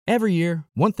Every year,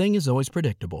 one thing is always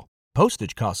predictable.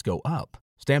 Postage costs go up.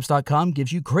 Stamps.com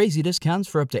gives you crazy discounts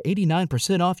for up to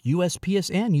 89% off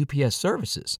USPS and UPS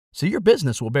services, so your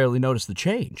business will barely notice the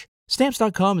change.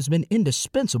 Stamps.com has been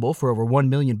indispensable for over 1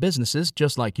 million businesses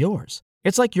just like yours.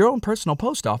 It's like your own personal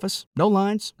post office. No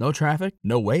lines, no traffic,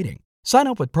 no waiting. Sign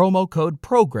up with promo code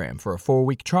PROGRAM for a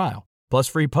 4-week trial, plus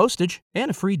free postage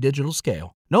and a free digital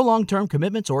scale. No long-term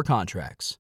commitments or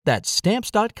contracts. That's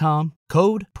Stamps.com,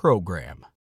 code PROGRAM.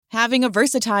 Having a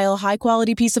versatile,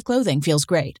 high-quality piece of clothing feels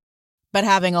great. But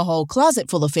having a whole closet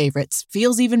full of favorites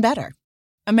feels even better.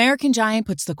 American Giant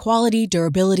puts the quality,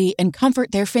 durability, and comfort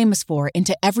they're famous for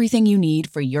into everything you need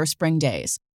for your spring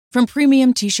days. From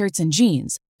premium t-shirts and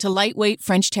jeans to lightweight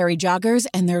French terry joggers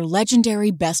and their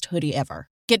legendary best hoodie ever.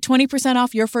 Get 20%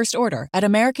 off your first order at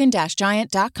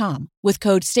american-giant.com with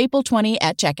code STAPLE20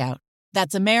 at checkout.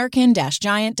 That's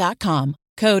american-giant.com,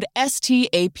 code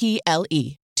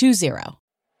STAPLE20.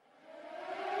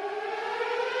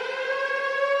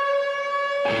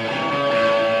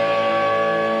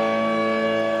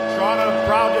 Toronto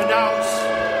proud to announce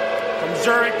from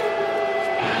Zurich,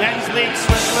 Men's League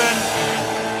Switzerland,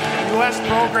 U.S.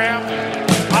 program,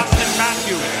 Austin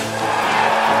Matthews.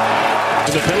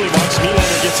 The Billy box,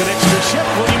 Nylander gets an extra shot.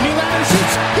 William Nylander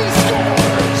shoots. He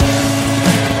scores!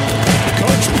 The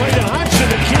coach played an option.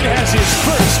 The kid has his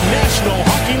first National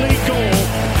Hockey League goal.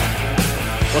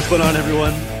 What's going on,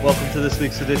 everyone? Welcome to this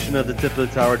week's edition of the Tip of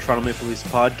the Tower Toronto Maple Leafs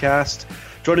podcast.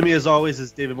 Joining me, as always,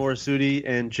 is David Morassutti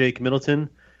and Jake Middleton.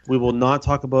 We will not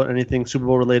talk about anything Super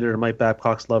Bowl related or Mike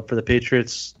Babcock's love for the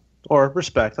Patriots, or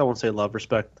respect. I won't say love,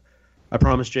 respect. I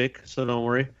promise, Jake, so don't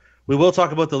worry. We will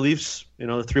talk about the Leafs, the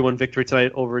 3-1 victory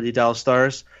tonight over the Dallas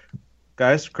Stars.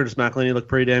 Guys, Curtis McElhinney looked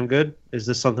pretty damn good. Is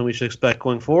this something we should expect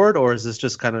going forward, or is this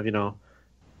just kind of,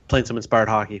 playing some inspired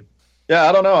hockey? Yeah,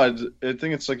 I don't know. I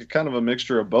think it's like a kind of a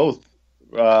mixture of both.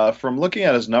 From looking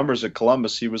at his numbers at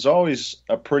Columbus, he was always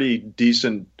a pretty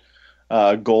decent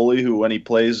goalie who, when he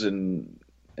plays in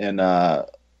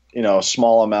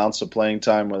small amounts of playing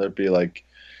time, whether it be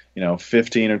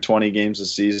 15 or 20 games a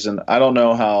season, I don't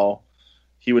know how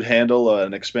he would handle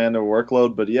an expanded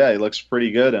workload, but yeah, he looks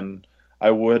pretty good, and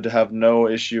I would have no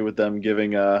issue with them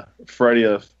giving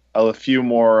Freddie a few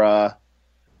more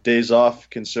days off,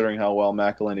 considering how well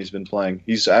McElhinney's been playing.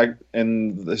 He's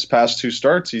in his past 2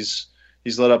 starts, he's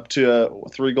led up to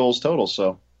 3 goals total.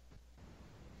 So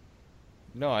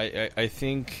no, I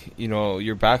think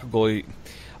your backup goalie.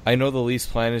 I know the Leafs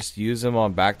plan is to use him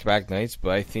on back-to-back nights,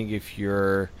 but I think if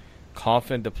you're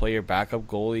confident to play your backup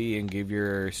goalie and give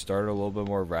your starter a little bit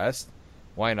more rest,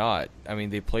 why not? I mean,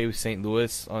 they play with St.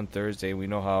 Louis on Thursday. We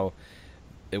know how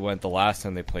it went the last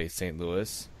time they played St.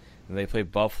 Louis, and they play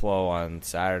Buffalo on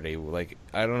Saturday.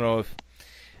 I don't know if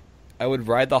I would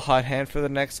ride the hot hand for the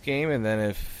next game, and then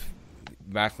if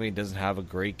McElhinney doesn't have a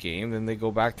great game, then they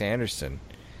go back to Anderson.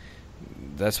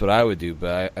 That's what I would do,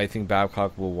 but I think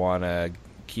Babcock will want to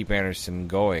keep Anderson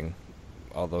going,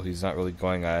 although he's not really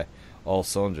going at all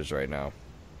cylinders right now.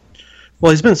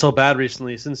 Well, he's been so bad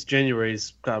recently. Since January,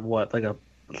 he's got a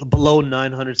below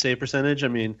 900 save percentage. I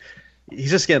mean,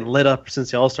 he's just getting lit up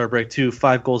since the All-Star break too.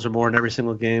 5 goals or more in every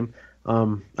single game.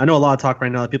 I know a lot of talk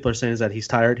right now that people are saying is that he's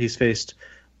tired. He's faced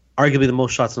arguably the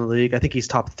most shots in the league. I think he's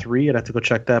top 3. I'd have to go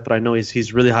check that, but I know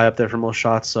he's really high up there for most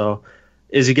shots. So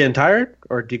is he getting tired,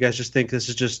 or do you guys just think this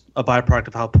is just a byproduct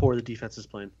of how poor the defense is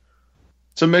playing?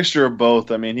 it's a mixture of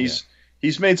both. I mean, he's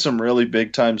made some really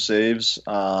big time saves.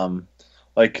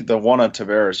 Like the one on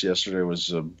Tavares yesterday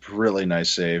was a really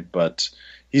nice save, but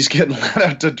he's getting let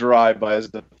out to dry by his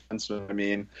defenseman. I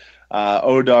mean,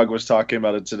 O-Dog was talking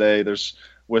about it today. There's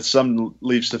with some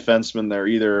Leafs defensemen, they're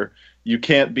either you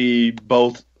can't be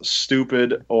both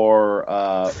stupid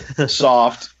or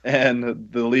soft, and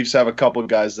the Leafs have a couple of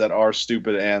guys that are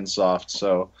stupid and soft.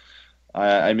 So,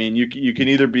 I mean, you can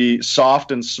either be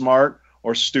soft and smart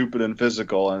or stupid and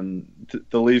physical, and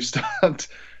the Leafs don't.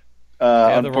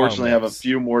 Unfortunately, have a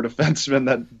few more defensemen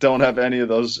that don't have any of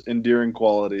those endearing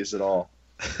qualities at all.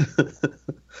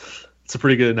 It's a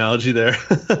pretty good analogy there.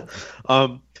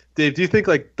 Dave, do you think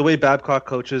like the way Babcock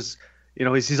coaches, you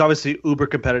know, he's obviously uber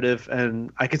competitive,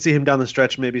 and I could see him down the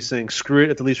stretch maybe saying, screw it,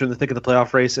 at the Leafs are in the thick of the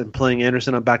playoff race and playing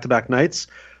Anderson on back-to-back nights.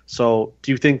 So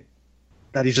do you think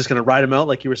that he's just going to ride him out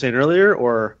like you were saying earlier,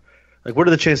 or like what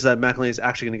are the chances that McElhinney is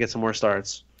actually going to get some more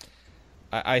starts?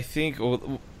 I think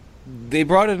they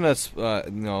brought in us,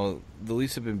 the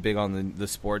Leafs have been big on the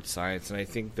sports science, and I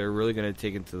think they're really going to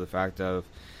take into the fact of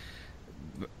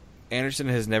Anderson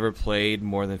has never played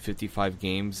more than 55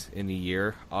 games in a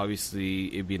year.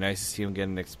 Obviously, it'd be nice to see him get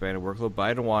an expanded workload, but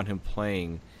I don't want him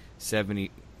playing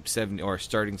 70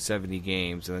 starting 70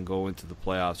 games and then go into the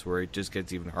playoffs where it just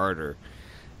gets even harder.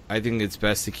 I think it's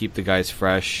best to keep the guys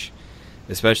fresh,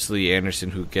 especially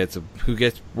Anderson, who gets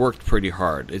worked pretty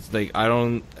hard. It's like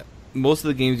most of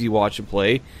the games you watch him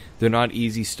play, they're not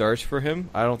easy starts for him.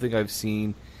 I don't think I've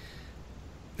seen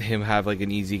him have like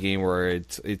an easy game where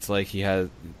it's like he has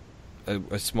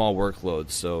a small workload.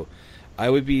 So I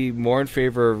would be more in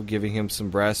favor of giving him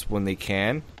some rest when they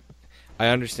can. I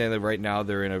understand that right now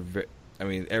they're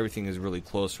everything is really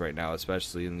close right now,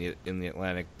 especially in the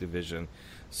Atlantic Division.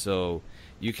 So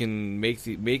you can make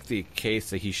the case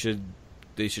that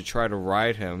they should try to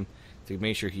ride him to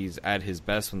make sure he's at his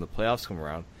best when the playoffs come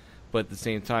around. But at the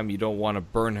same time, you don't want to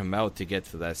burn him out to get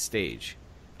to that stage.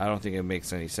 I don't think it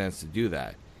makes any sense to do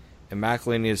that. And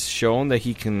McElhinney has shown that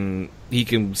he can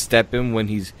step in when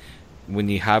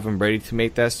you have him ready to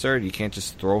make that start. You can't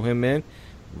just throw him in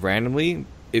randomly.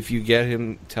 If you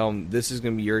tell him this is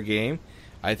going to be your game,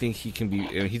 I think he can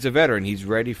be. He's a veteran. He's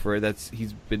ready for it.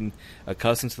 He's been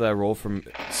accustomed to that role for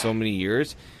so many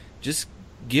years. Just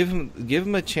give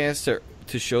him a chance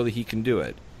to show that he can do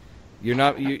it. You're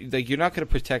not going to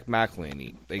protect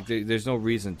McElhinney. There's no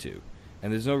reason to,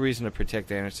 and there's no reason to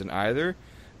protect Anderson either.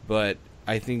 But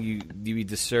I think you'd be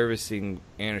disservicing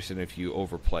Anderson if you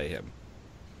overplay him.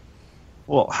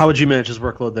 Well, how would you manage his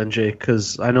workload then, Jake?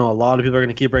 Because I know a lot of people are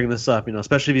going to keep bringing this up.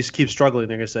 Especially if he keeps struggling,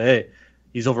 they're going to say, "Hey,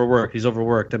 he's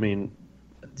overworked." I mean,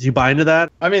 do you buy into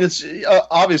that? I mean, it's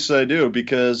obviously I do,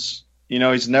 because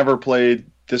he's never played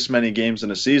this many games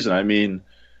in a season. I mean,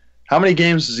 how many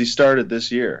games has he started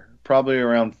this year? Probably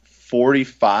around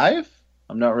 45.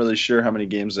 I'm not really sure how many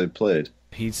games they've played.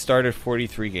 He started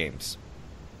 43 games.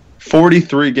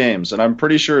 43 games, and I'm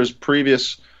pretty sure his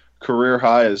previous career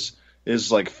high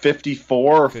is like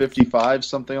 54 or 55,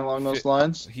 something along those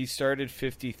lines. He started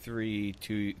 53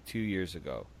 two years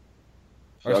ago.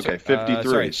 Okay, 53.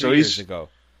 Sorry, so years ago.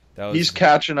 He's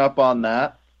catching up on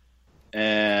that,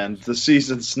 and the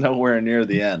season's nowhere near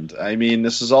the end. I mean,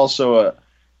 this is also a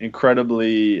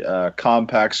incredibly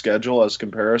compact schedule as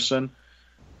comparison.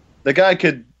 The guy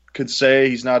could say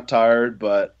he's not tired,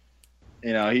 but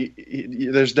he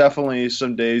there's definitely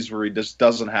some days where he just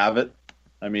doesn't have it.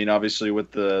 I mean, obviously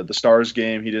with the Stars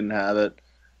game, he didn't have it.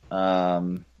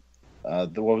 What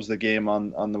was the game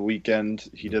on the weekend?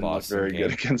 He didn't look very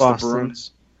good against the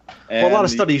Bruins. Well, a lot of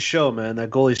studies show, man,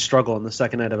 that goalies struggle in the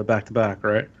second night of a back-to-back,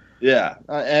 right? Yeah,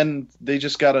 and they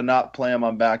just got to not play him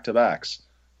on back-to-backs.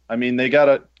 I mean,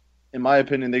 in my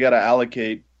opinion, they got to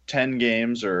allocate 10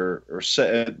 games or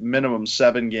minimum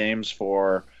 7 games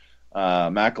for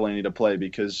McElhinney to play,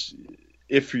 because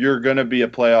if you're going to be a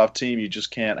playoff team, you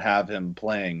just can't have him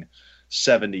playing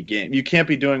 70 games. You can't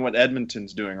be doing what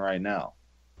Edmonton's doing right now,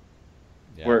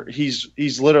 where he's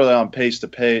literally on pace to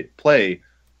play.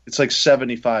 It's like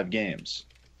 75 games.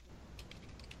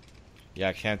 Yeah,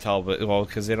 I can't tell, but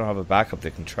because they don't have a backup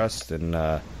they can trust in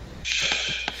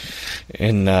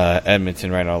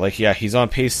Edmonton right now. He's on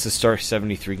pace to start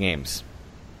 73 games.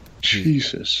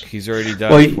 Jesus, he's already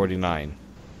done 49.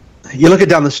 You look at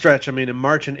down the stretch. I mean, in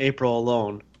March and April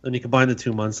alone, and you combine the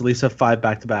 2 months, at least have 5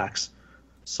 back-to-backs.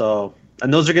 So,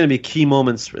 and those are going to be key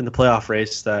moments in the playoff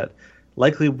race that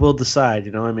likely will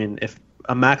decide. I mean, if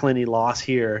a McElhinney loss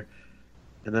here,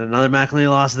 and then another McElhinney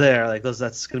loss there,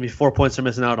 that's going to be 4 points they're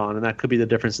missing out on, and that could be the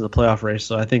difference in the playoff race.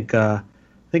 So I think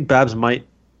Babs might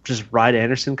just ride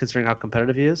Anderson, considering how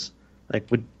competitive he is. Do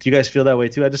you guys feel that way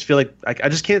too? I just feel like I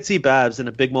just can't see Babs in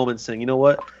a big moment saying, "You know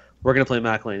what? We're going to play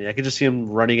McElhinney." I could just see him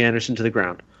running Anderson to the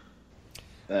ground.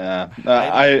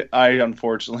 I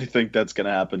unfortunately think that's going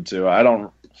to happen too.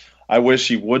 I wish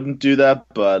he wouldn't do that,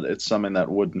 but it's something that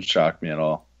wouldn't shock me at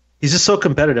all. He's just so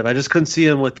competitive. I just couldn't see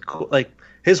him with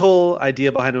his whole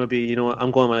idea behind it would be,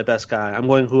 I'm going my best guy. I'm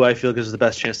going who I feel gives the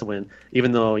best chance to win.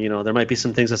 Even though, there might be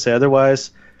some things that say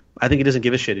otherwise, I think he doesn't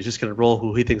give a shit. He's just going to roll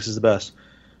who he thinks is the best.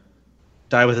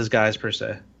 Die with his guys, per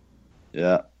se.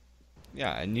 Yeah.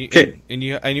 Yeah, and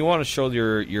you want to show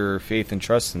your faith and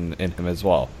trust in him as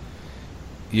well.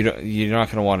 You're not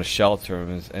going to want to shelter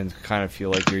him and kind of feel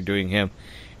like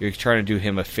you're trying to do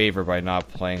him a favor by not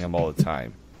playing him all the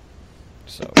time.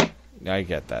 So I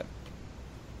get that.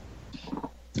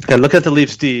 Okay, look at the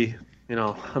Leafs D.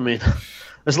 I mean,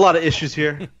 there's a lot of issues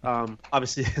here.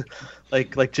 Obviously,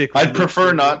 like Jake. I'd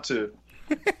prefer not to.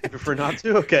 You prefer not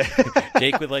to? Okay.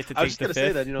 Jake would like to take the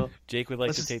fifth. That, Jake would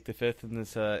like to take the fifth in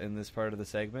this part of the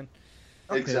segment.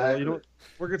 Okay, exactly. Well,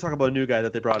 we're going to talk about a new guy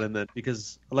that they brought in then,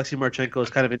 because Alexei Marchenko is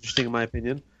kind of interesting in my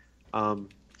opinion.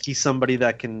 He's somebody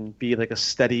that can be like a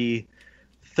steady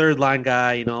third line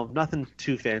guy. Nothing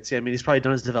too fancy. I mean, he's probably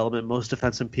done his development, most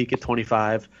defenseman peak at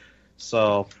 25.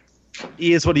 So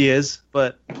he is what he is.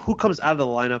 But who comes out of the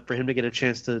lineup for him to get a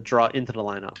chance to draw into the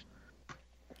lineup?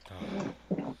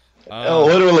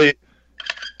 Literally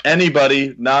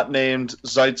anybody not named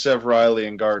Zaitsev, Riley,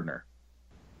 and Gardner.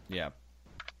 Yeah.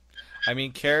 I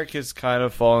mean, Carrick has kind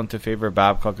of fallen to favor of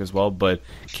Babcock as well, but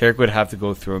Carrick would have to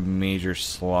go through a major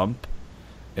slump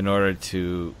in order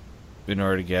to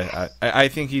get. I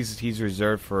think he's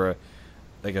reserved for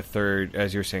a third,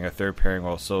 as you're saying, a third pairing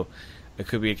role. So it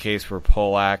could be a case where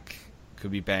Polak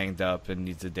could be banged up and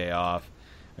needs a day off.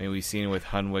 I mean, we've seen it with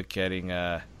Hunwick getting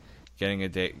a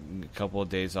couple of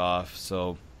days off.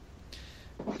 So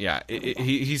yeah,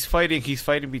 he's fighting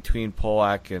between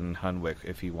Polak and Hunwick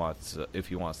if he wants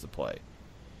to play.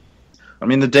 I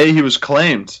mean, the day he was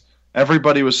claimed,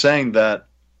 everybody was saying that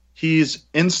he's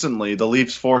instantly the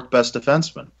Leafs' fourth best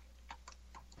defenseman.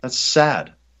 That's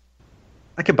sad.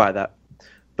 I could buy that.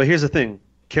 But here's the thing.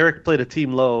 Carrick played a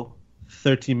team low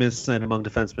 13 minutes tonight among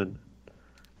defensemen.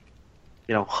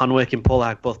 Hunwick and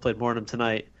Polak both played more than him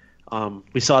tonight.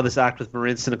 We saw this act with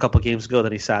Marincin a couple games ago,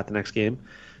 then he sat the next game.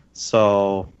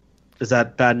 So is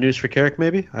that bad news for Carrick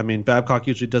maybe? I mean, Babcock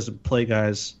usually doesn't play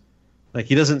guys.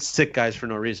 He doesn't sit guys for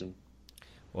no reason.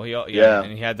 Well,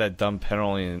 and he had that dumb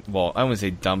penalty. Well, I wouldn't say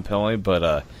dumb penalty, but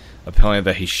a penalty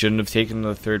that he shouldn't have taken in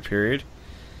the third period.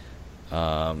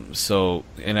 So,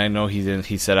 and I know he didn't.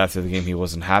 He said after the game he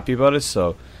wasn't happy about it.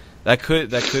 So that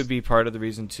could be part of the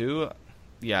reason too.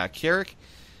 Yeah, Carrick.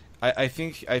 I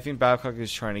think Babcock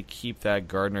is trying to keep that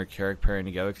Gardner-Carrick pairing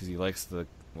together because he wants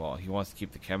to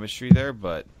keep the chemistry there.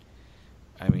 But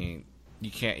I mean,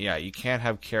 you can't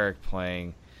have Carrick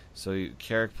playing. So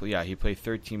Carrick, he played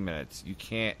 13 minutes. You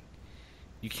can't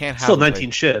have still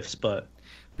 19 shifts, but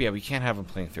yeah, we can't have him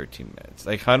playing 13 minutes.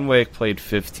 Like Hunwick played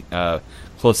 15,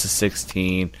 close to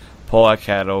 16. Polak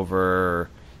had over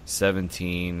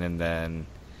 17, and then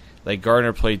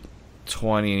Gardner played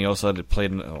 20, and he also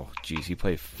he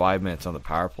played 5 minutes on the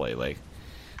power play.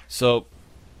 So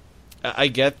I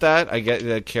get that. I get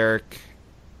that Carrick.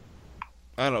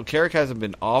 I don't know. Carrick hasn't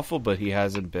been awful, but he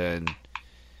hasn't been.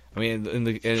 I mean,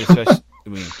 especially.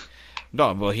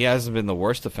 He hasn't been the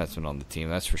worst defenseman on the team.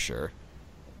 That's for sure.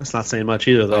 That's not saying much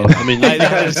either, though. I mean, you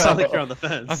kind of sound like you're on the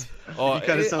fence. You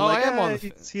kind of sound like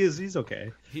he's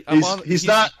okay. He's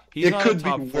not. It not could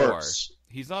be worse.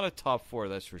 He's not a top four,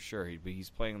 that's for sure. But he's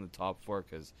playing in the top four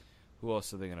because who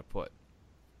else are they going to put?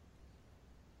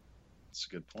 That's a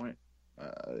good point.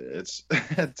 It's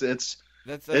that's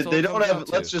they don't have.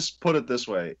 Let's just put it this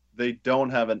way: they don't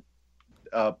have an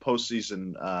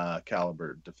postseason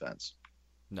caliber defense.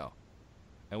 No,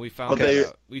 and we found they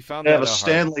have a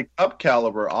Stanley Cup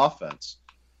caliber offense.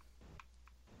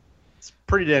 It's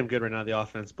pretty damn good right now, the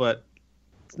offense. But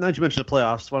now that you mentioned the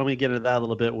playoffs, why don't we get into that a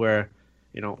little bit? Where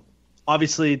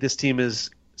obviously this team is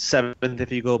 7th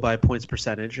if you go by points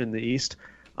percentage in the East.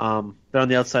 They're on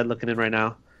the outside looking in right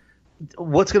now.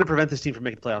 What's going to prevent this team from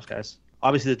making the playoffs, guys?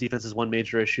 Obviously the defense is one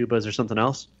major issue, but is there something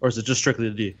else, or is it just strictly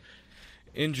the D?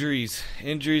 Injuries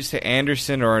to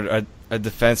Anderson or a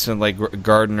defenseman like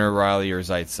Gardner, Riley, or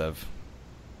Zaitsev.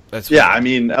 I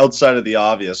mean, outside of the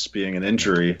obvious being an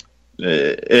injury,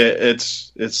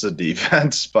 it's the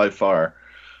defense by far.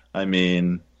 I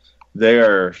mean, they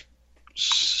are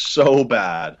so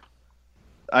bad.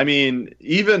 I mean,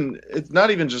 it's not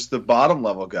even just the bottom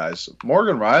level guys.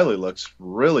 Morgan Riley looks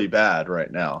really bad right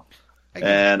now,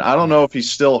 and I don't know if he's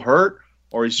still hurt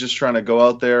or he's just trying to go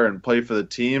out there and play for the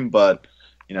team, but.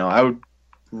 I would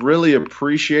really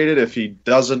appreciate it if he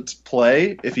doesn't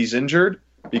play, if he's injured,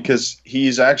 because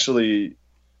he's actually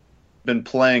been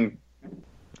playing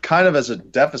kind of as a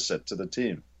deficit to the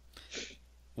team.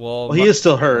 Well, he is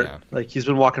still hurt. Yeah. He's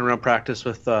been walking around practice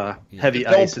with heavy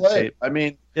ice and tape. I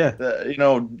mean,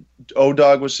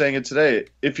 O-Dog was saying it today.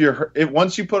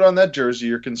 Once you put on that jersey,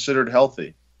 you're considered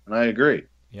healthy, and I agree.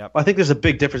 Yeah, I think there's a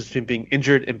big difference between being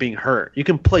injured and being hurt. You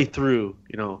can play through,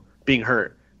 being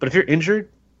hurt, but if you're injured,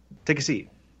 take a seat.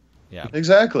 Yeah,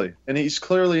 exactly. And he's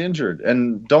clearly injured,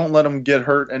 and don't let him get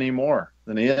hurt any more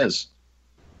than he is.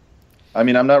 I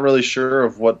mean, I'm not really sure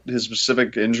of what his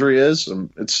specific injury is.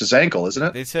 It's his ankle, isn't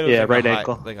it? They said it was right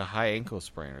ankle, like a high ankle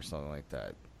sprain or something like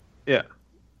that. Yeah,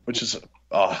 which is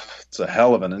it's a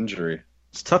hell of an injury.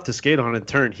 It's tough to skate on and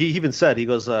turn. He even said, he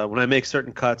goes, when I make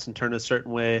certain cuts and turn a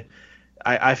certain way,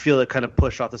 I feel it kind of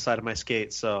push off the side of my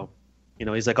skate. So,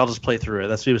 he's like, I'll just play through it.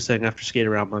 That's what he was saying after skate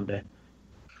around Monday.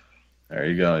 There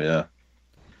you go, yeah.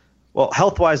 Well,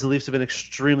 health-wise, the Leafs have been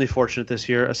extremely fortunate this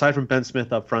year. Aside from Ben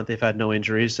Smith up front, they've had no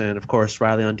injuries, and, of course,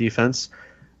 Riley on defense.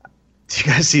 Do you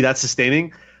guys see that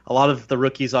sustaining? A lot of the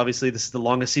rookies, obviously, this is the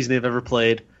longest season they've ever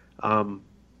played.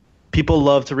 People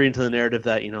love to read into the narrative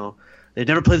that, they've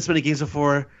never played this many games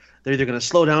before. they're either going to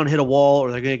slow down, hit a wall,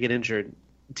 or they're going to get injured.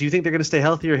 Do you think they're going to stay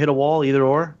healthy or hit a wall, either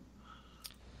or?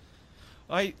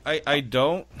 I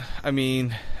don't. I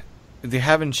mean, they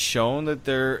haven't shown that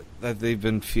they've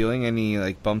been feeling any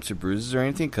like bumps or bruises or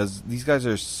anything, because these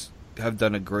guys have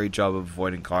done a great job of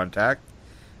avoiding contact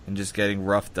and just getting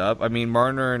roughed up. I mean,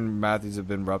 Marner and Matthews have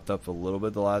been roughed up a little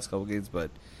bit the last couple games,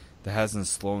 but that hasn't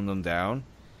slowed them down.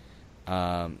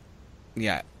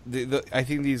 Yeah, I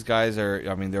think these guys are.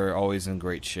 I mean, they're always in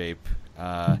great shape.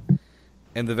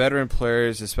 And the veteran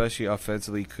players, especially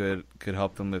offensively, could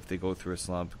help them if they go through a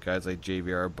slump. Guys like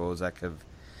JVR, Bozak have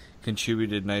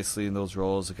contributed nicely in those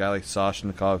roles. A guy like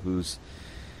Soshnikov, who's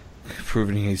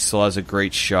proven he still has a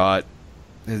great shot,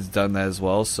 has done that as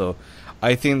well. So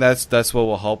I think that's what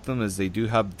will help them, is they do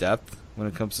have depth when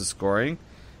it comes to scoring.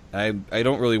 I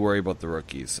don't really worry about the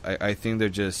rookies. I think they're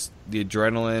just the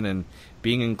adrenaline and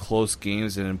being in close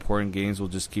games and important games will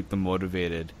just keep them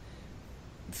motivated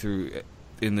through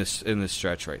in this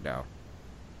stretch right now.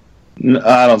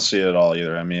 I don't see it at all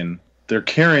either. I mean, they're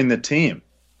carrying the team.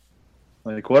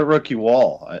 Like, what rookie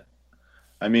wall?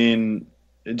 I mean,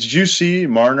 did you see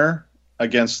Marner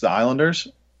against the Islanders?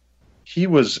 He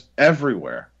was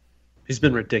everywhere. He's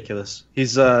been ridiculous.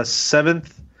 He's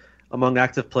seventh among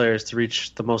active players to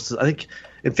reach the most. I think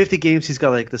in 50 games he's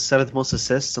got like the seventh most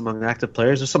assists among active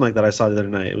players, or something like that. I saw the other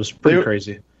night. It was pretty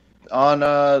crazy. On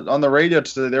the radio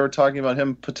today, they were talking about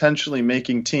him potentially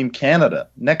making Team Canada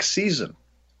next season.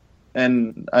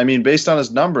 And, I mean, based on his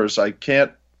numbers, I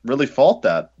can't really fault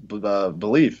that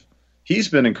belief. He's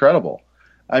been incredible.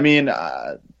 I mean,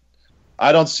 I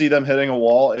don't see them hitting a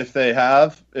wall. If they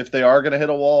are going to hit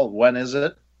a wall, when is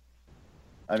it?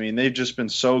 I mean, they've just been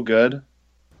so good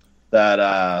that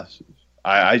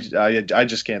I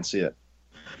just can't see it.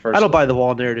 Personally. I don't buy the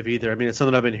wall narrative either. I mean, it's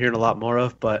something I've been hearing a lot more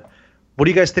of, but what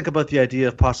do you guys think about the idea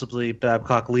of possibly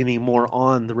Babcock leaning more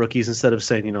on the rookies instead of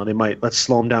saying, let's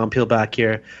slow them down, peel back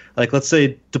here. Like, let's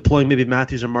say deploying maybe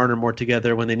Matthews or Marner more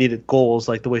together when they needed goals,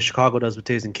 like the way Chicago does with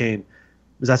Taves and Kane.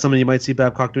 Is that something you might see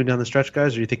Babcock doing down the stretch,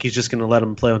 guys, or do you think he's just going to let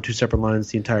them play on two separate lines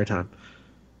the entire time?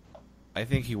 I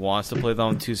think he wants to play them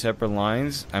on two separate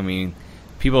lines. I mean,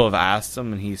 people have asked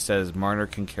him, and he says Marner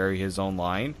can carry his own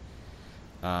line.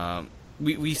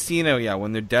 We've seen it,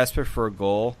 when they're desperate for a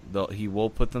goal, he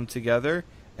will put them together,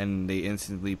 and they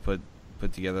instantly put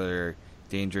together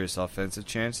dangerous offensive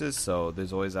chances, so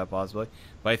there's always that possibility.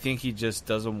 But I think he just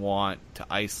doesn't want to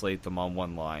isolate them on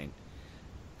one line.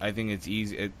 I think it's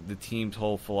easy. The team's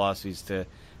whole philosophy is to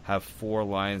have four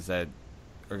lines that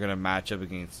are going to match up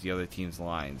against the other team's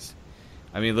lines.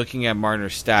 I mean, looking at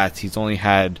Marner's stats, he's only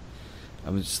had,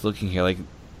 I'm just looking here, like,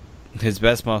 his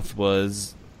best month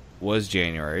was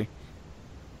January.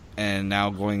 And now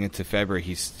going into February,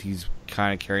 he's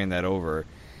kind of carrying that over.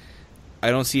 I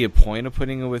don't see a point of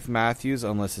putting it with Matthews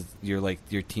unless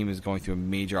your team is going through a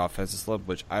major offensive slump,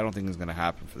 which I don't think is going to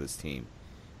happen for this team.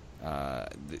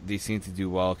 They seem to do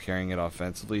well carrying it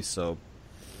offensively, so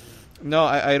no,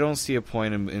 I don't see a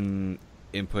point in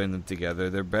putting them together.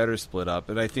 They're better split up,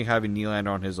 and I think having Nylander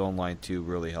on his own line too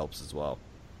really helps as well.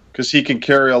 Because he can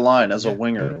carry a line as a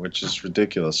winger, which is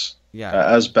ridiculous. Yeah,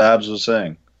 as Babs was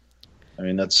saying. I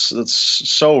mean, that's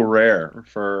so rare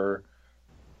for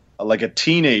like a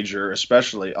teenager,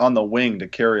 especially on the wing, to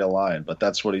carry a line. But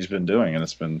that's what he's been doing, and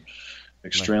it's been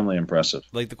extremely impressive.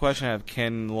 Like the question I have: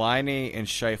 can Laine and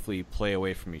Scheifele play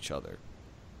away from each other?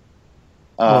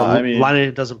 I mean,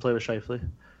 Laine doesn't play with Scheifele,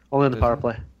 only on the power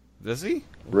play. Does he?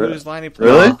 Really? Who does Laine play?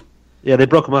 Really? Yeah, they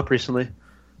broke him up recently.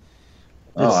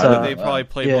 They probably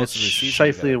played most of the season.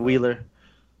 Scheifele together, and Wheeler,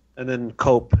 and then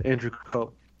Andrew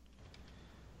Cope.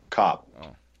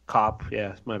 Cop,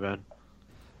 yeah, my bad.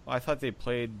 Well, I thought they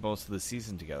played most of the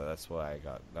season together. That's why I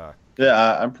got. Yeah,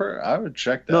 I would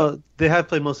check that. No, they have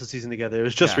played most of the season together. It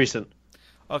was just recent.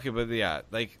 Okay, but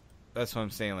that's what I'm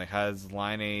saying. Like, has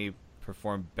Laine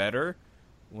performed better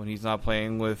when he's not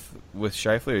playing with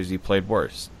Scheifele, or has he played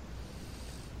worse?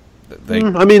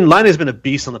 I mean, Laine's been a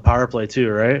beast on the power play too,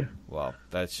 right? Well,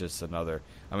 that's just another.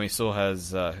 I mean, so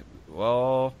has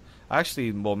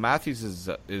Matthews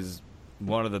is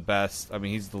one of the best. I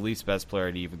mean, he's the least best player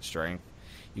at even strength.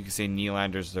 You could say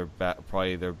Nylander's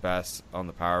probably their best on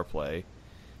the power play,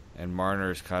 and Marner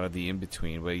is kind of the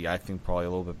in-between, but I think probably a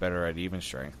little bit better at even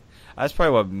strength. That's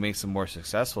probably what makes them more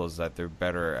successful, is that they're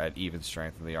better at even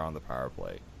strength than they are on the power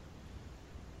play.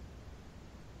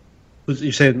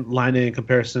 You're saying Laine in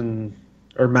comparison,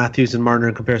 or Matthews and Marner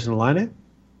in comparison to Laine?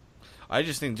 I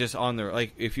just think just on their,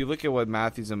 like, if you look at what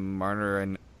Matthews and Marner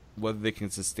and whether they can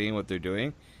sustain what they're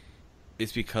doing,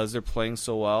 it's because they're playing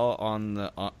so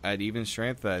well at even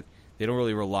strength that they don't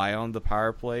really rely on the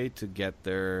power play to get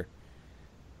their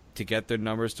to get their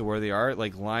numbers to where they are.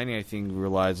 Like Laine, I think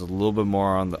relies a little bit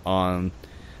more on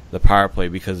the power play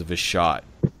because of his shot.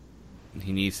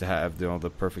 He needs to have the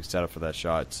perfect setup for that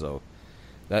shot. So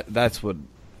that's what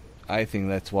I think.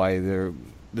 That's why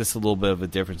this is a little bit of a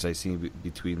difference I see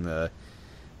between the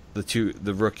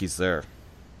rookies there.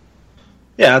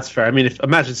 Yeah, that's fair. I mean,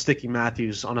 imagine sticking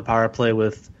Matthews on a power play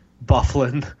with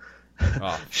Byfuglien,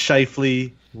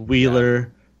 Scheifele,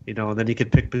 Wheeler, and then you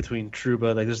could pick between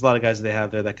Trouba. Like, there's a lot of guys they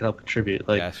have there that can help contribute.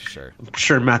 Like, yeah, sure. I'm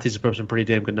sure Matthews has put up some pretty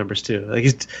damn good numbers too. Like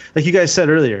you guys said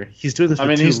earlier, he's doing this. I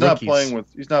mean, he's not playing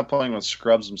with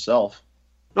scrubs himself.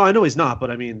 No, I know he's not,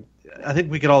 but I mean, I think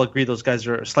we could all agree those guys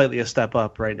are slightly a step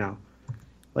up right now.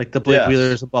 Like the Blake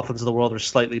Wheelers and Byfugliens of the world are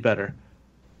slightly better.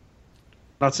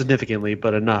 Not significantly,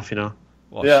 but enough,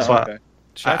 Well, yeah, so okay.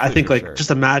 I think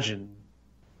just imagine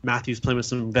Matthews playing with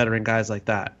some veteran guys like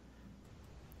that.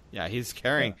 Yeah, he's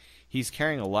carrying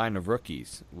a line of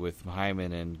rookies with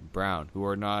Hyman and Brown who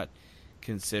are not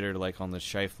considered like on the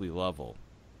Scheifele level.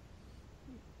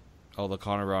 Although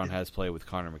Connor Brown has played with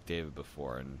Connor McDavid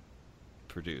before and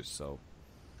produced, so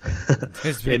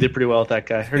he did pretty well with that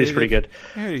guy. I heard he's pretty good.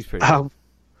 I heard he's pretty good.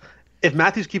 If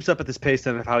Matthews keeps up at this pace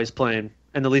then of how he's playing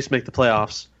and the Leafs make the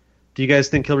playoffs, do you guguys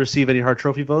think he'll receive any Hart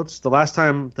Trophy votes? The last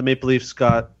time the Maple Leafs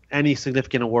got any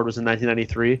significant award was in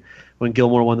 1993 when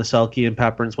Gilmore won the Selke and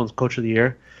Pat Burns won Coach of the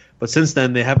Year. But since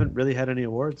then, they haven't really had any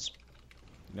awards.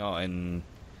 No, and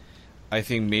I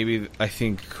think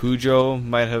Cujo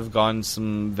might have gotten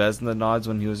some Vezina nods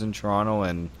when he was in Toronto,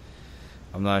 and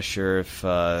I'm not sure if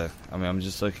I'm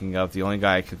just looking up. The only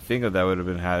guy I could think of that would have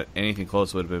been had anything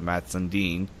close would have been Matt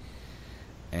Sundin,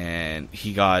 and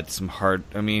he got some Hart.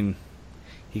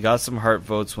 He got some Hart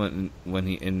votes when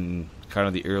he in kind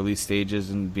of the early stages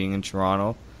and being in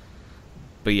Toronto.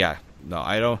 But yeah, no,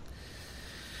 I don't.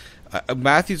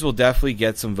 Matthews will definitely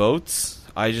get some votes.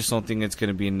 I just don't think it's going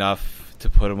to be enough to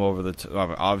put him over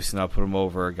obviously not put him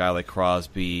over a guy like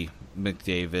Crosby,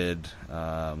 McDavid,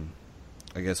 I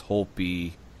guess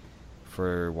Holtby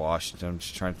for Washington. I'm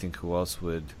just trying to think who else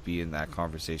would be in that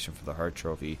conversation for the Hart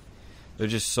Trophy.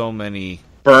 There's just so many.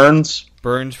 Burns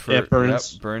for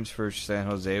San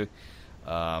Jose.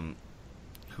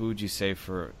 Who would you say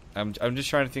for? I'm just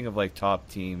trying to think of like top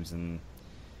teams and.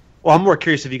 Well, I'm more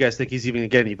curious if you guys think he's even going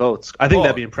to get any votes. I think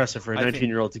that'd be impressive for a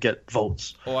 19-year-old to get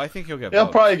votes. Oh, I think he'll get. He'll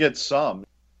probably get some.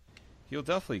 He'll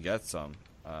definitely get some,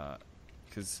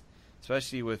 because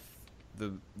especially with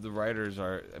the writers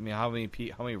are. I mean, how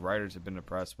many writers have been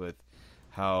impressed with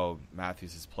how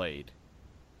Matthews has played?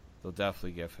 They'll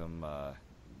definitely give him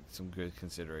some good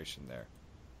consideration there.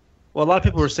 Well, a lot of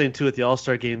people were saying, too, at the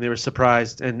All-Star game, they were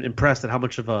surprised and impressed at how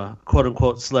much of a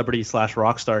quote-unquote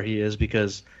celebrity/rock star he is,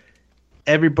 because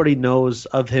everybody knows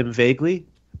of him vaguely,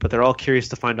 but they're all curious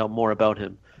to find out more about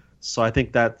him. So I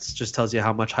think that just tells you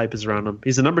how much hype is around him.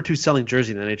 He's the number 2 selling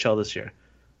jersey in the NHL this year,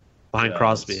 behind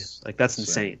Crosby. That's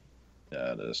insane.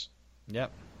 Yeah, it is.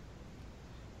 Yep.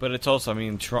 But it's also,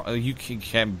 Toronto, you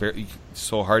can't. It's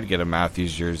so hard to get a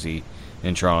Matthews jersey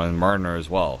in Toronto and Marner as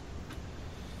well.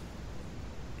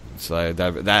 So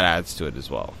that adds to it as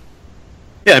well.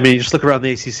 Yeah, you just look around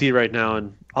the ACC right now,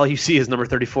 and all you see is number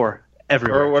 34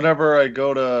 everywhere. Or whenever I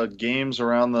go to games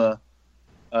around the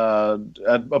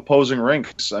at opposing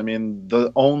rinks,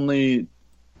 the only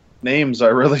names I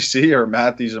really see are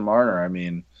Matthews and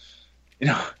Marner.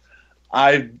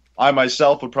 I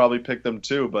myself would probably pick them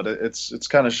too, but it's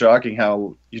kind of shocking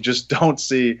how you just don't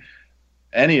see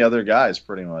any other guys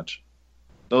pretty much.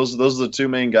 Those are the two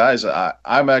main guys.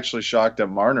 I'm actually shocked that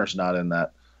Marner's not in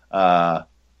that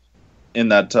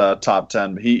top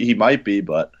 10. He might be,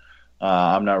 but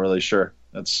I'm not really sure.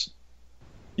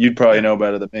 You'd probably know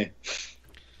better than me.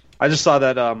 I just saw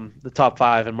that the top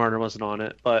 5 and Marner wasn't on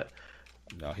it, but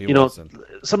no, he wasn't.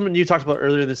 Something you talked about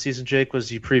earlier in the season, Jake, was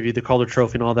you previewed the Calder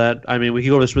Trophy and all that. We can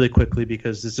go over this really quickly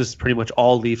because it's just pretty much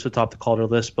all Leafs atop the Calder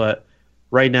list. But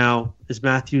right now, is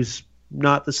Matthews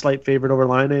not the slight favorite over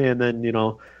Laine? And then,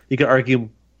 you could argue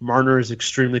Marner is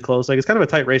extremely close. It's kind of a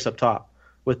tight race up top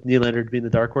with Nylander being the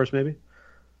dark horse, maybe.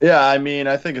 Yeah,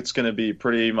 I think it's going to be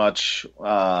pretty much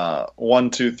 1,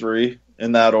 2, 3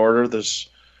 in that order.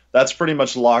 That's pretty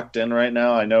much locked in right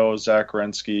now. I know Zach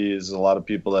Werenski is a lot of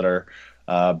people that are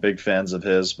big fans of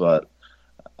his, but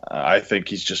I think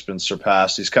he's just been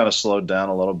surpassed. He's kind of slowed down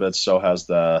a little bit. So has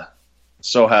the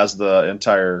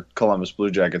entire Columbus Blue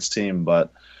Jackets team.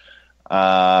 But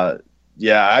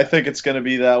yeah, I think it's going to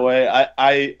be that way.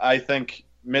 I think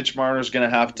Mitch Marner's going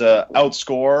to have to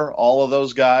outscore all of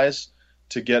those guys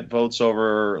to get votes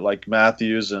over like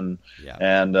Matthews and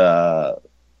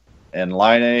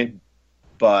Laine.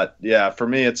 But yeah, for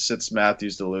me, it's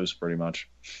Matthews to lose pretty much.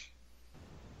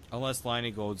 Unless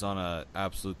Liney goes on an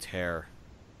absolute tear.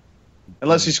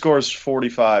 Unless he scores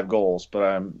 45 goals,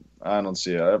 but I don't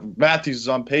see it. Matthews is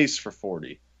on pace for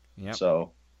 40. Yep.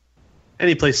 So. And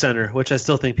he plays center, which I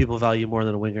still think people value more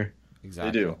than a winger.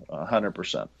 Exactly. They do,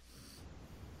 100%.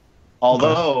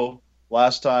 Although,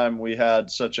 last time we had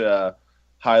such a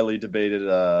highly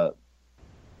debated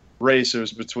race, it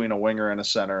was between a winger and a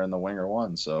center, and the winger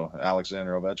won, so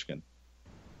Alexander Ovechkin.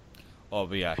 Oh,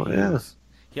 but yeah. Yeah.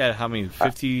 He had how many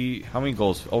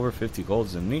goals? Over 50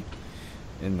 goals, didn't he?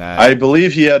 In that. I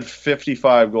believe he had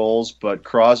 55 goals, but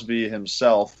Crosby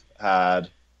himself had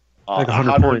like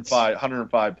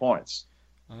 105 points.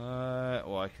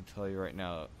 Well, I can tell you right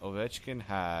now, Ovechkin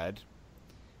had.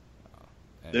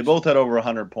 They both had over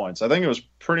 100 points. I think it was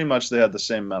pretty much they had the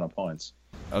same amount of points.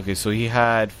 Okay, so he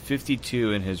had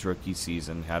 52 in his rookie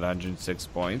season, had 106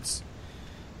 points.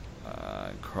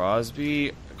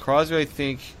 Crosby, I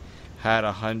think, had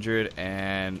 100,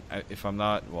 and if I'm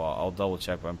not, well, I'll double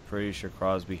check, but I'm pretty sure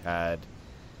Crosby had.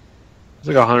 It's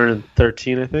like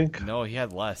 113, I think. No, he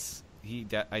had less. He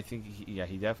had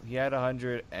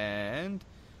 100 and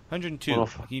 102.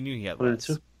 He knew he had less.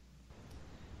 102.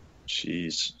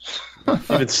 Jeez.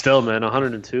 Even still, man,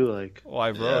 102. Like, well,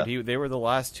 I wrote they were the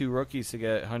last two rookies to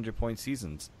get 100-point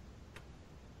seasons.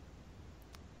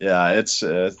 Yeah, it's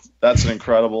that's an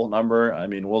incredible number. I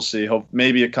mean, we'll see. Hope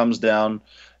maybe it comes down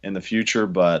in the future,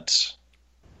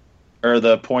 or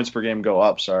the points per game go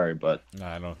up. Sorry, but No,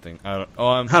 I don't think. I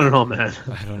don't know, man.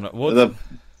 I don't know.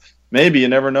 Maybe you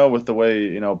never know with the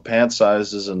way pant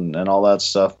sizes and all that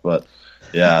stuff. But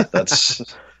yeah, that's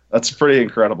pretty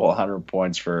incredible. 100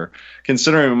 points for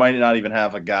considering we might not even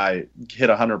have a guy hit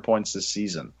 100 points this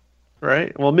season.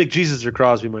 Right? Well, McJesus or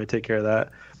Crosby might take care of that.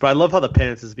 But I love how the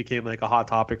pants has became like a hot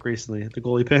topic recently. The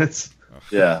goalie pants.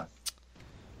 Yeah.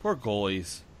 Poor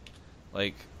goalies.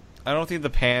 Like, I don't think the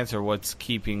pants are what's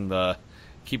keeping the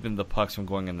pucks from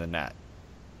going in the net.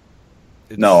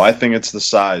 No, I think it's the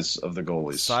size of the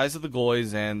goalies. Size of the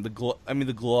goalies and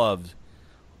the glove.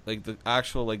 Like the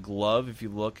actual glove, if you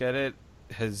look at it,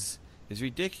 is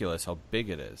ridiculous how big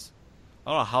it is. I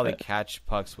don't know how they catch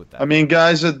pucks with that. I mean,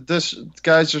 guys are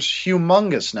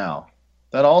humongous now.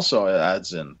 That also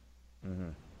adds in. Mm-hmm.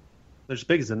 They're as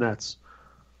big as the Nets.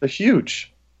 They're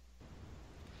huge.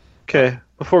 Okay,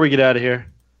 before we get out of here,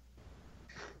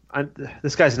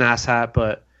 this guy's an asshat,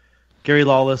 but Gary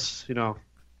Lawless,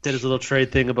 did his little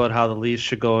trade thing about how the Leafs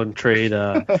should go and trade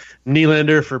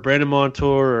Nylander for Brandon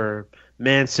Montour or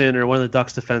Manson or one of the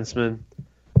Ducks defensemen.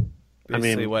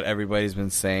 Basically what everybody's been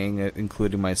saying,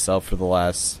 including myself, for the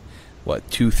last,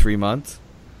 2-3 months?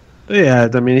 Yeah,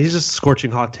 he's just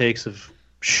scorching hot takes of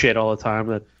shit all the time,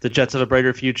 that the Jets have a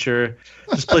brighter future,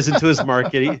 just plays into his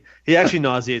market. He actually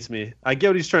nauseates me. I get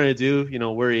what he's trying to do,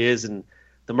 where he is and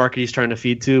the market he's trying to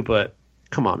feed to, but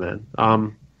come on, man.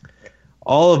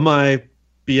 All of my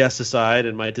BS aside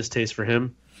and my distaste for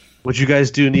him, would you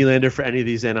guys do Nylander for any of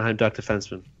these Anaheim Duck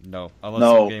defensemen? No, unless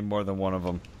they're getting more than one of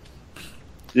them.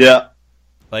 Yeah.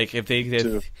 Like if they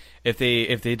did a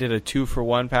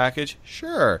 2-for-1 package,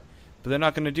 sure, but they're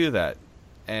not going to do that,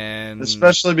 and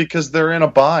especially because they're in a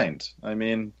bind. I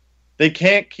mean, they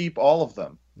can't keep all of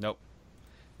them. Nope,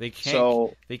 they can't.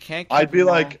 So they can't. I'd be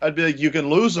like, you can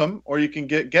lose them, or you can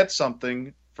get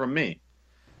something from me.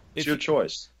 It's your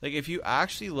choice. Like if you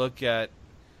actually look at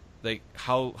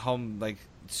how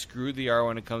screwed they are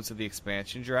when it comes to the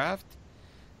expansion draft.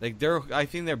 I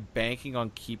think they're banking on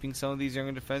keeping some of these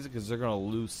younger defensemen because they're going to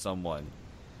lose someone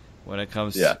when it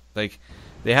comes to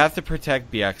they have to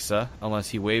protect Bieksa unless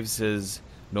he waives his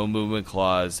no movement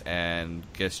clause and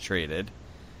gets traded.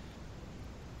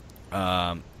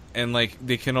 And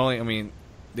they can only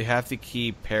they have to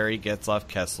keep Perry, Getzlaf,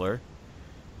 Kessler.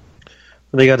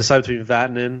 They got to decide between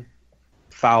Vatanen,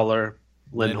 Fowler,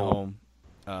 Lindholm.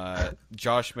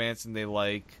 Josh Manson they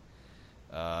like.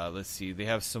 Let's see. They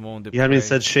have Simone Dupre. You haven't even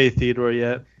said Shea Theodore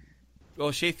yet.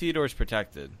 Well, Shea Theodore is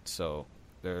protected, so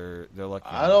they're lucky.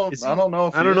 I don't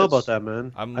know. I don't know about that,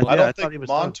 man. I don't think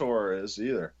Montour is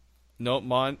either. No,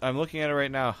 I'm looking at it right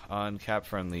now on Cap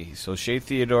Friendly. So Shea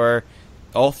Theodore,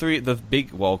 all three,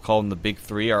 call them the big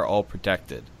three, are all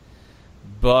protected,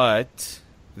 but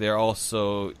they're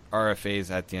also RFAs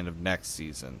at the end of next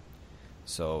season,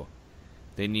 so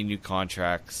they need new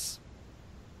contracts.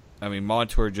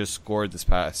 Montour just scored this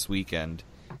past weekend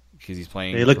because he's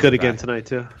playing. He looked good again tonight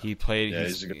too. He played.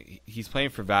 He's playing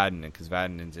for Vatanen because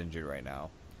Vatanen's injured right now.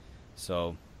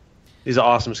 So he's an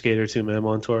awesome skater too, man.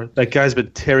 Montour. That guy's been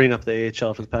tearing up the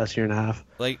AHL for the past year and a half.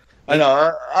 I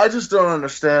know. I just don't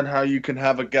understand how you can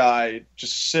have a guy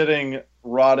just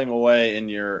rotting away in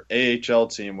your AHL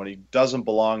team when he doesn't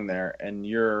belong there, and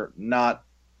you're not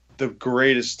the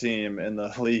greatest team in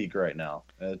the league right now.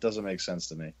 It doesn't make sense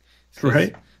to me.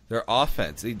 Right? Their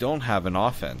offense. They don't have an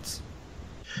offense.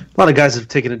 A lot of guys have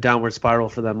taken a downward spiral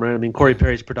for them, right? I mean, Corey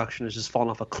Perry's production has just fallen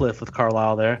off a cliff with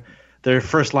Carlisle there. Their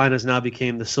first line has now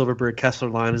became the Silverberg Kessler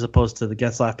line as opposed to the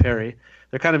Getzlaf Perry.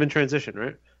 They're kind of in transition,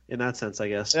 right? In that sense, I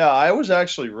guess. Yeah, I was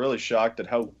actually really shocked at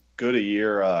how good a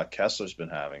year Kessler's been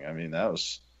having. I mean, that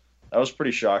was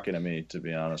pretty shocking to me, to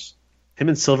be honest. Him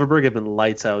and Silverberg have been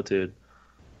lights out, dude.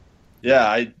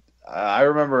 Yeah, I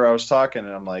remember I was talking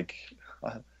and I'm like,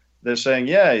 they're saying,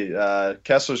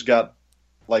 Kessler's got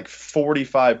like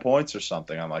 45 points or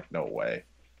something. I'm like, no way.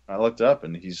 I looked up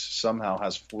and he somehow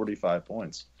has 45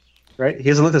 points. Right? He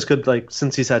hasn't looked as good like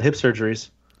since he's had hip surgeries.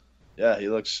 Yeah, he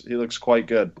looks quite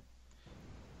good.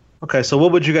 Okay, so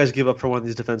what would you guys give up for one of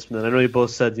these defensemen then? I know you both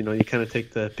said, you kind of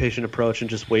take the patient approach and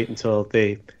just wait until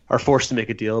they are forced to make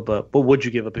a deal, but what would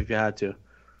you give up if you had to?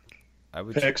 I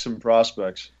would pick some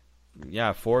prospects.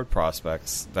 Yeah, forward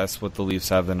prospects. That's what the Leafs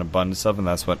have an abundance of, and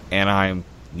that's what Anaheim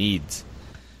needs.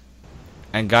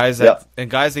 And guys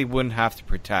they wouldn't have to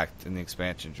protect in the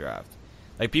expansion draft.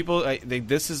 Like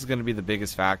this is going to be the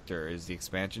biggest factor is the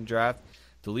expansion draft.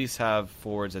 The Leafs have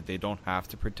forwards that they don't have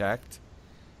to protect.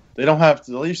 The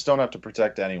Leafs don't have to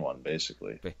protect anyone,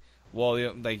 basically. Well,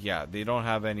 they don't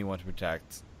have anyone to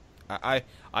protect. I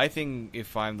think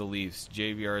if I'm the Leafs,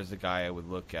 JVR is the guy I would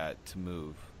look at to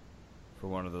move for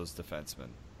one of those defensemen.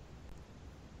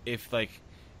 If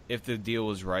the deal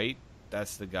was right,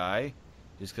 that's the guy.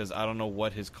 Just because I don't know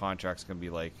what his contract's going to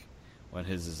be like when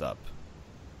his is up.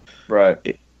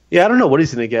 Right. Yeah, I don't know what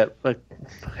he's going to get. Like,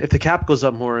 if the cap goes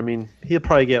up more, I mean, he'll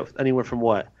probably get anywhere from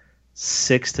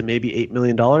 $6 to maybe $8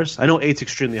 million. I know 8's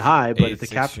extremely high, but if the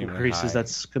cap increases,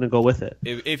 that's going to go with it.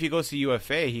 If he goes to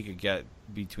UFA, he could get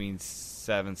between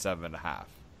 7.5,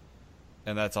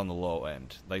 and that's on the low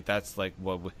end. Like that's like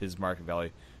what his market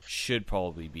value should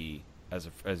probably be as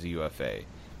a UFA.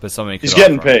 But he's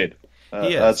getting paid.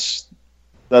 He is.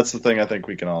 That's the thing I think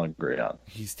we can all agree on.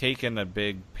 He's taken a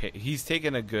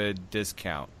good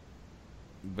discount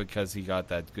because he got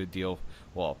that good deal.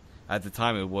 Well, at the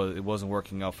time it wasn't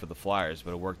working out for the Flyers,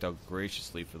 but it worked out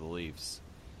graciously for the Leafs.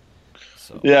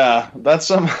 So yeah, that's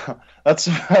something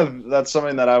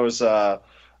that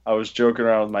I was joking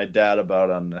around with my dad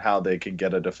about on how they can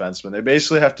get a defenseman. They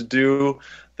basically have to do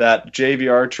that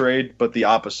JVR trade, but the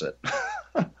opposite.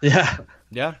 Yeah.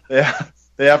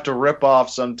 They have to rip off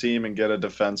some team and get a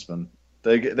defenseman.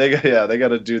 They got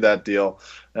to do that deal.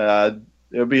 It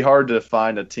would be hard to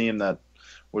find a team that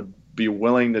would be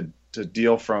willing to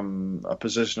deal from a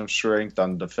position of strength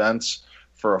on defense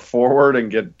for a forward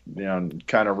and get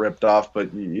kind of ripped off.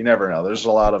 But you never know. There's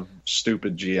a lot of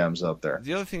stupid GMs out there.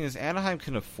 The other thing is Anaheim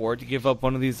can afford to give up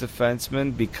one of these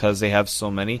defensemen because they have so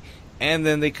many, and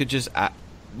then they could just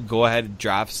go ahead and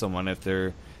draft someone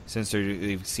since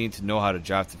they've seemed to know how to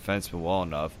draft defensemen well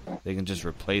enough, they can just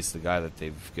replace the guy that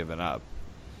they've given up.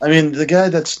 I mean, the guy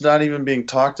that's not even being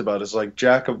talked about is like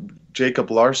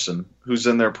Jacob Larson, who's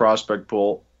in their prospect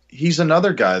pool. He's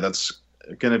another guy that's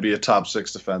going to be a top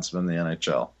 6 defenseman in the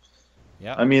NHL.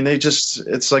 Yeah. I mean,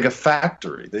 it's like a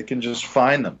factory. They can just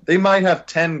find them. They might have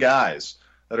 10 guys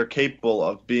that are capable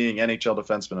of being NHL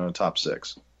defensemen in a top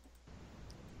 6.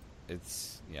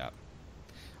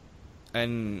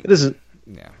 And it isn't.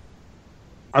 Yeah.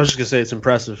 I was just gonna say it's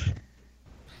impressive.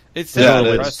 It's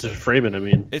impressive. To frame it, I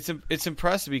mean, it's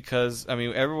impressive because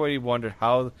everybody wondered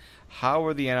how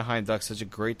are the Anaheim Ducks such a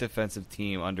great defensive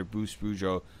team under Bruce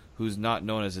Boudreau, who's not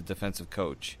known as a defensive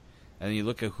coach, and then you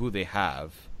look at who they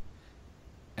have,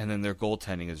 and then their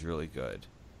goaltending is really good,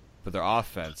 but their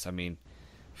offense,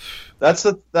 that's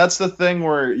the thing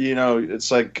where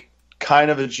it's like kind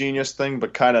of a genius thing,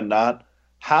 but kind of not.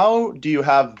 How do you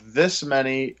have this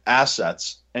many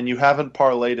assets and you haven't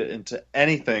parlayed it into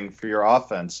anything for your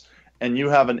offense, and you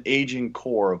have an aging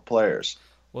core of players?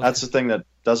 Well, that's the thing that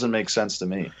doesn't make sense to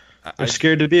me. They're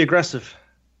scared to be aggressive.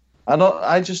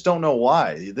 I just don't know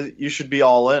why. You should be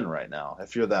all in right now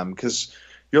if you're them, because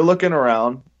you're looking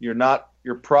around. You're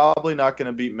probably not going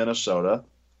to beat Minnesota.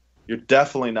 You're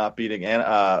definitely not beating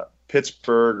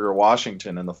Pittsburgh or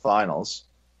Washington in the finals.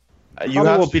 You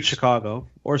won't beat Chicago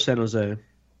or San Jose.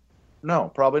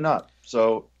 No, probably not.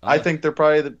 So I think they're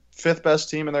probably the 5th best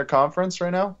team in their conference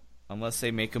right now. Unless they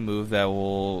make a move that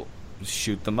will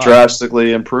shoot them up.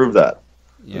 Drastically improve that.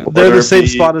 Yeah. They're the same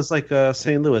spot as like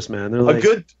St. Louis, man.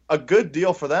 They're a good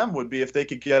deal for them would be if they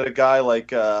could get a guy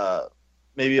like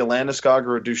maybe a Landeskog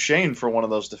or a Duchesne for one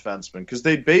of those defensemen, because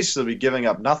they'd basically be giving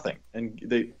up nothing.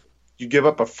 And you give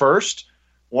up a first,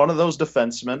 one of those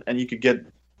defensemen, and you could get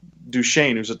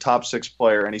Duchesne, who's a top 6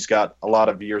 player, and he's got a lot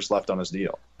of years left on his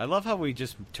deal. I love how we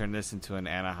just turned this into an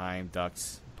Anaheim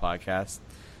Ducks podcast.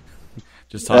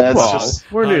 Just talking about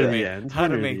we're near the end. How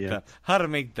to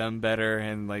make them better,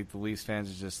 and like the Leafs fans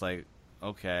are just like,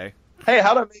 okay. Hey,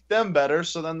 how to make them better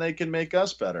so then they can make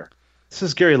us better. This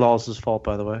is Gary Lawless' fault,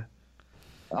 by the way.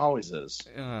 Always is.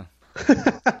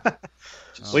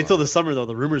 Wait till the summer, though.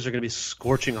 The rumors are going to be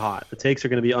scorching hot. The takes are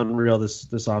going to be unreal this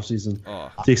offseason.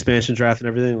 The expansion draft and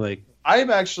everything. Like, I'm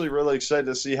actually really excited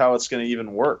to see how it's going to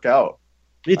even work out.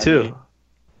 Me too.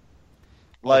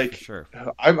 Sure.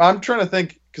 I'm trying to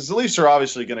think, because the Leafs are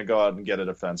obviously going to go out and get a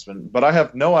defenseman, but I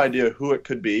have no idea who it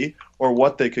could be or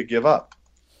what they could give up.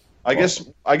 I guess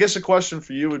a question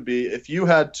for you would be, if you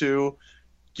had to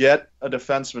get a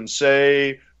defenseman,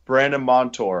 say Brandon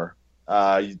Montour,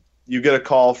 you get a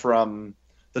call from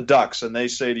the Ducks, and they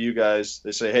say to you guys,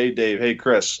 they say, hey, Dave, hey,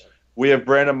 Chris, we have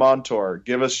Brandon Montour.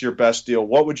 Give us your best deal.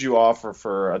 What would you offer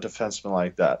for a defenseman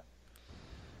like that?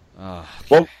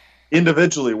 Well,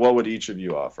 individually, what would each of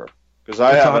you offer? Because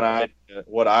I have an idea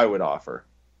what I would offer.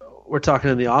 We're talking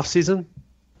in the offseason?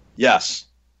 Yes.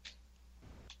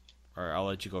 All right, I'll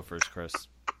let you go first, Chris.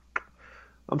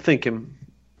 I'm thinking.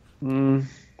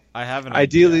 I have an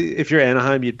ideally, idea. if you're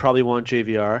Anaheim, you'd probably want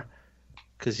JVR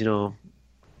because,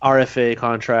 RFA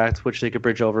contract, which they could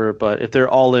bridge over. But if they're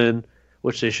all in,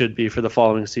 which they should be for the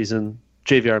following season,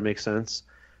 JVR makes sense.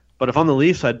 But if I'm the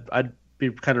Leafs, I'd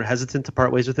be kind of hesitant to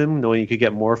part ways with him, knowing you could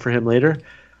get more for him later.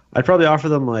 I'd probably offer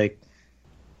them like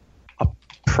a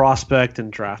prospect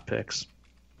and draft picks,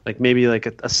 like maybe like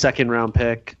a second round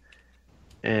pick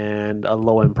and a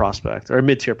low end prospect or a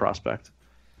mid tier prospect.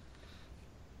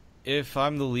 If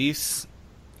I'm the Leafs,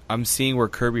 I'm seeing where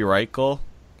Kirby Reichel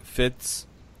fits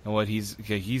and what he's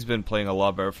been playing a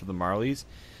lot better for the Marlies.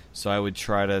 So I would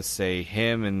try to say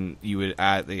him, and you would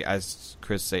add, as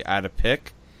Chris say, add a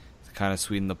pick to kind of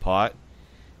sweeten the pot.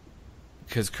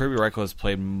 Because Kirby Reichel has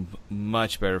played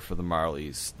much better for the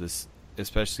Marlies,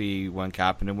 especially when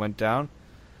Kapanen went down.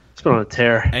 It's been on a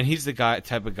tear, and he's the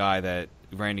type of guy that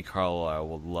Randy Carlyle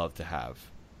would love to have.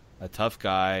 A tough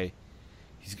guy.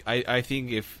 I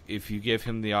think if you give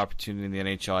him the opportunity in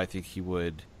the NHL, I think he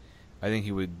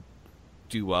would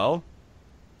do well.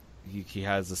 He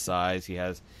has the size.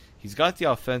 He's got the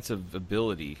offensive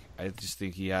ability. I just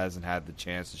think he hasn't had the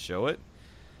chance to show it.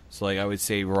 So I would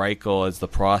say Reichel as the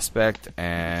prospect,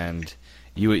 and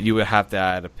you would have to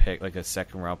add a pick, like a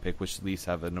second round pick, which the Leafs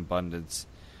have an abundance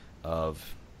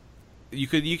of. You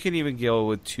can even go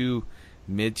with two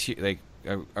mid tier, like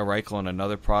a Reichel and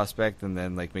another prospect, and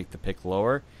then like make the pick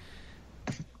lower.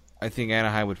 I think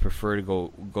Anaheim would prefer to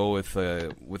go with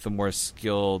a more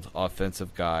skilled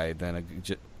offensive guy than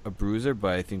a bruiser,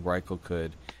 but I think Reichel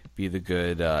could be the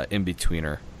good in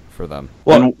betweener for them.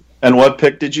 Well, and what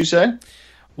pick did you say?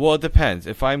 Well, it depends.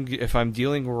 If I'm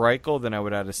dealing Reichel, then I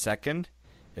would add a second.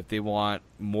 If they want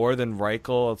more than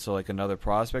Reichel, so like another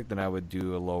prospect, then I would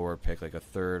do a lower pick, like a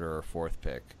third or a fourth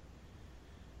pick.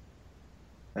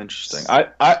 Interesting.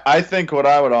 I think what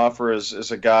I would offer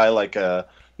is a guy like a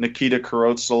Nikita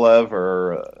Kurotsev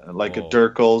or like a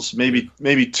Dirkels,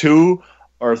 maybe two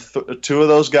or two of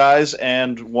those guys,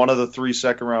 and one of the 3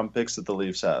 second-round picks that the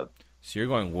Leafs have. So you're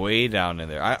going way down in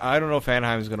there. I don't know if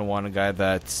Anaheim's going to want a guy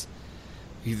that's.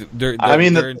 The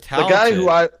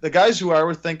guys who I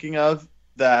were thinking of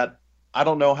that I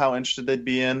don't know how interested they'd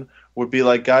be in would be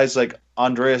like guys like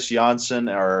Andreas Janssen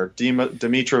or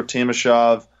Dmytro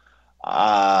Timashov.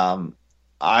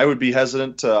 I would be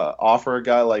hesitant to offer a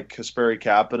guy like Kasperi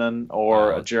Kapanen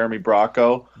or a Jeremy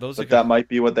Bracco, but that might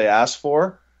be what they asked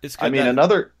for.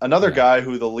 Another guy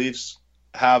who the Leafs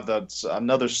have that's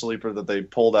another sleeper that they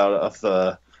pulled out of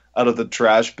the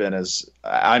trash bin is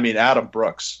Adam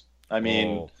Brooks.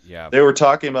 They were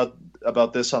talking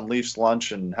about this on Leafs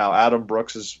Lunch and how Adam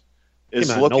Brooks is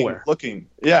looking.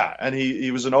 Yeah, and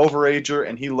he was an overager,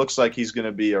 and he looks like he's going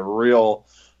to be a real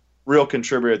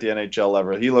contributor at the NHL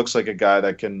level. He looks like a guy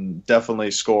that can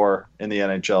definitely score in the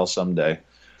NHL someday.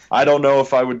 I don't know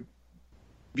if I would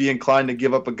be inclined to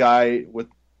give up a guy with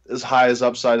as high as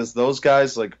upside as those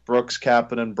guys like Brooks,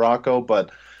 Kapanen, Bracco,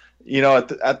 but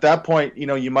at that point,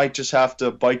 you might just have to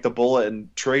bite the bullet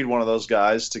and trade one of those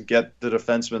guys to get the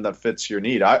defenseman that fits your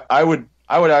need. I would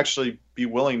actually be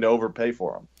willing to overpay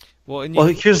for him. Well,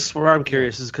 here's where I'm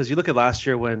curious is because you look at last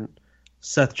year when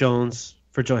Seth Jones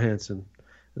for Johansson,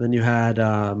 and then you had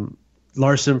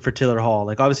Larson for Taylor Hall.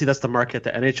 Like obviously that's the market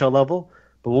at the NHL level,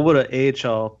 but what would an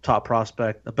AHL top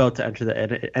prospect about to enter the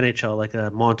NHL like a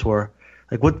Montour?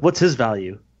 Like what's his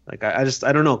value? Like I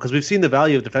don't know, because we've seen the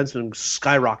value of defensemen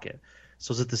skyrocket.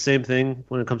 So is it the same thing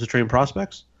when it comes to trading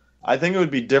prospects? I think it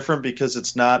would be different because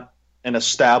it's not an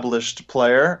established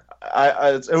player,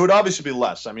 it would obviously be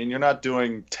less. I mean, you're not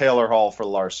doing Taylor Hall for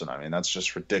Larson. I mean, that's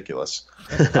just ridiculous.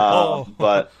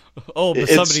 But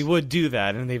somebody would do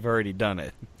that, and they've already done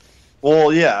it.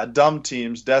 Well, yeah, dumb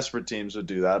teams, desperate teams would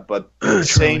do that, but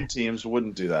sane teams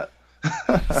wouldn't do that.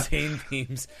 Sane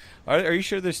teams. Are you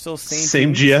sure there's still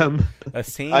same teams? GM? A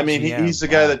sane I mean, GM. he's the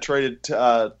guy that traded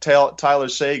Tyler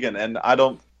Seguin, and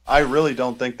I really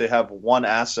don't think they have one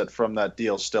asset from that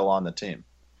deal still on the team.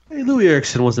 Hey, Louis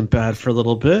Erickson wasn't bad for a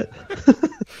little bit.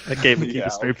 That gave him a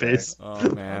straight face. Oh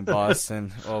man,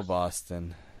 Boston. Oh,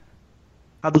 Boston.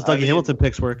 How does Dougie Hamilton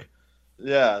picks work?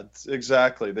 Yeah,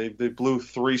 exactly. They blew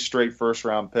 3 straight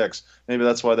first-round picks. Maybe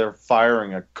that's why they're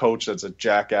firing a coach that's a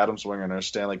Jack Adams winger and they're a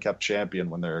Stanley Cup champion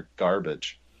when they're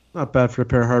garbage. Not bad for a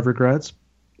pair of Harvard grads.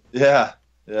 Yeah.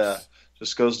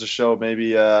 Just goes to show maybe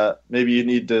you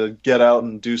need to get out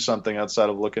and do something outside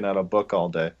of looking at a book all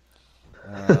day.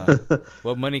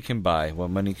 What money can buy?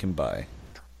 What money can buy?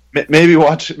 Maybe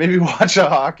watch a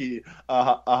hockey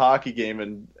game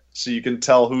and so you can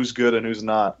tell who's good and who's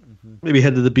not. Maybe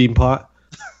head to the Bean Pot.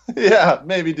 Yeah,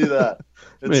 maybe do that.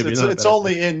 It's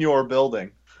only in your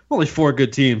building. Only 4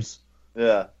 good teams.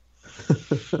 Yeah.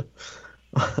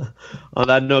 On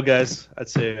that note, guys, I'd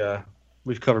say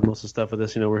we've covered most of the stuff with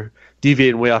this. We're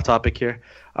deviating way off topic here.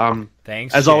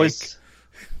 Thanks, as Jake. always.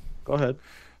 Go ahead.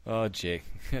 Oh, Jake.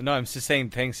 No, I'm just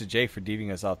saying thanks to Jake for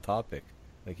deviating us off topic.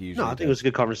 Like he usually I think it was a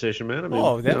good conversation, man. I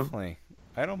mean, definitely.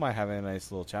 I don't mind having a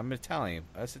nice little chat. I'm Italian.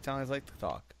 Us Italians like to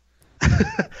talk.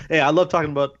 Hey, I love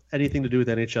talking about anything to do with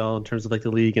NHL in terms of like the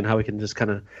league and how we can just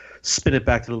kind of spin it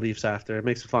back to the Leafs after. It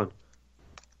makes it fun.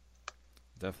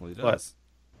 Definitely does.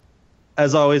 But,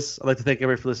 as always, I'd like to thank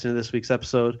everybody for listening to this week's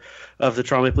episode of the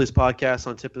Toronto Maple Leafs podcast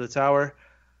on Tip of the Tower.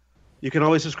 You can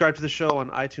always subscribe to the show on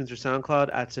iTunes or SoundCloud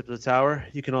at Tip of the Tower.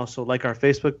 You can also like our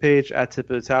Facebook page at Tip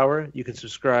of the Tower. You can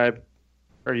subscribe,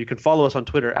 or you can follow us on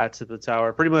Twitter at Tip of the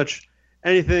Tower. Pretty much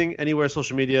anything, anywhere,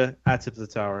 social media, at Tip of the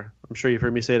Tower. I'm sure you've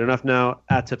heard me say it enough now,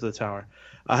 at Tip of the Tower.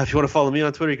 If you want to follow me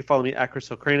on Twitter, you can follow me at Chris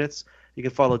Okranitz. You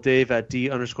can follow Dave at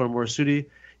D_Morisuti.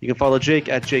 You can follow Jake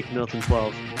at Jake Milton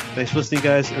 12. Thanks for listening,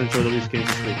 guys, and enjoy the Leafs game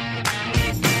this week.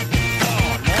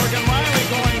 Morgan Riley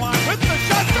going wide with the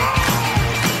shot.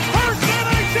 First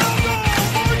NHL goal,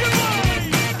 Morgan Riley.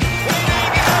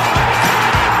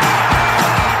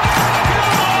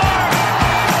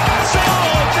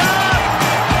 Solo job,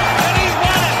 and he's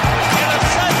won it in a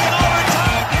second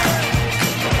overtime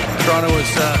period. Toronto is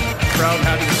proud and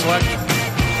happy to select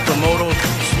from Modo,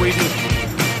 Sweden,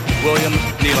 William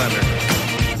Nylander.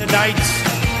 Tonight's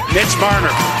Mitch Marner.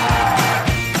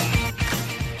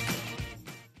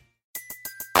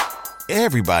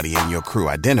 Everybody in your crew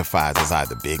identifies as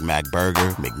either Big Mac Burger,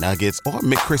 McNuggets, or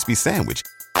McCrispy Sandwich.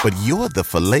 But you're the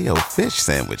Filet-O-Fish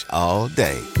Sandwich all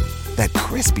day. That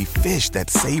crispy fish,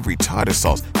 that savory tartar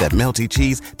sauce, that melty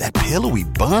cheese, that pillowy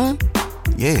bun.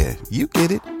 Yeah, you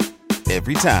get it.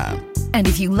 Every time. And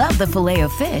if you love the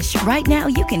Filet-O-Fish, right now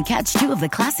you can catch 2 of the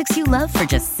classics you love for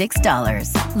just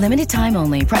 $6. Limited time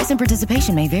only. Price and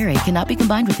participation may vary. Cannot be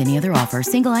combined with any other offer.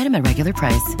 Single item at regular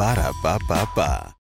price. Ba-da-ba-ba-ba.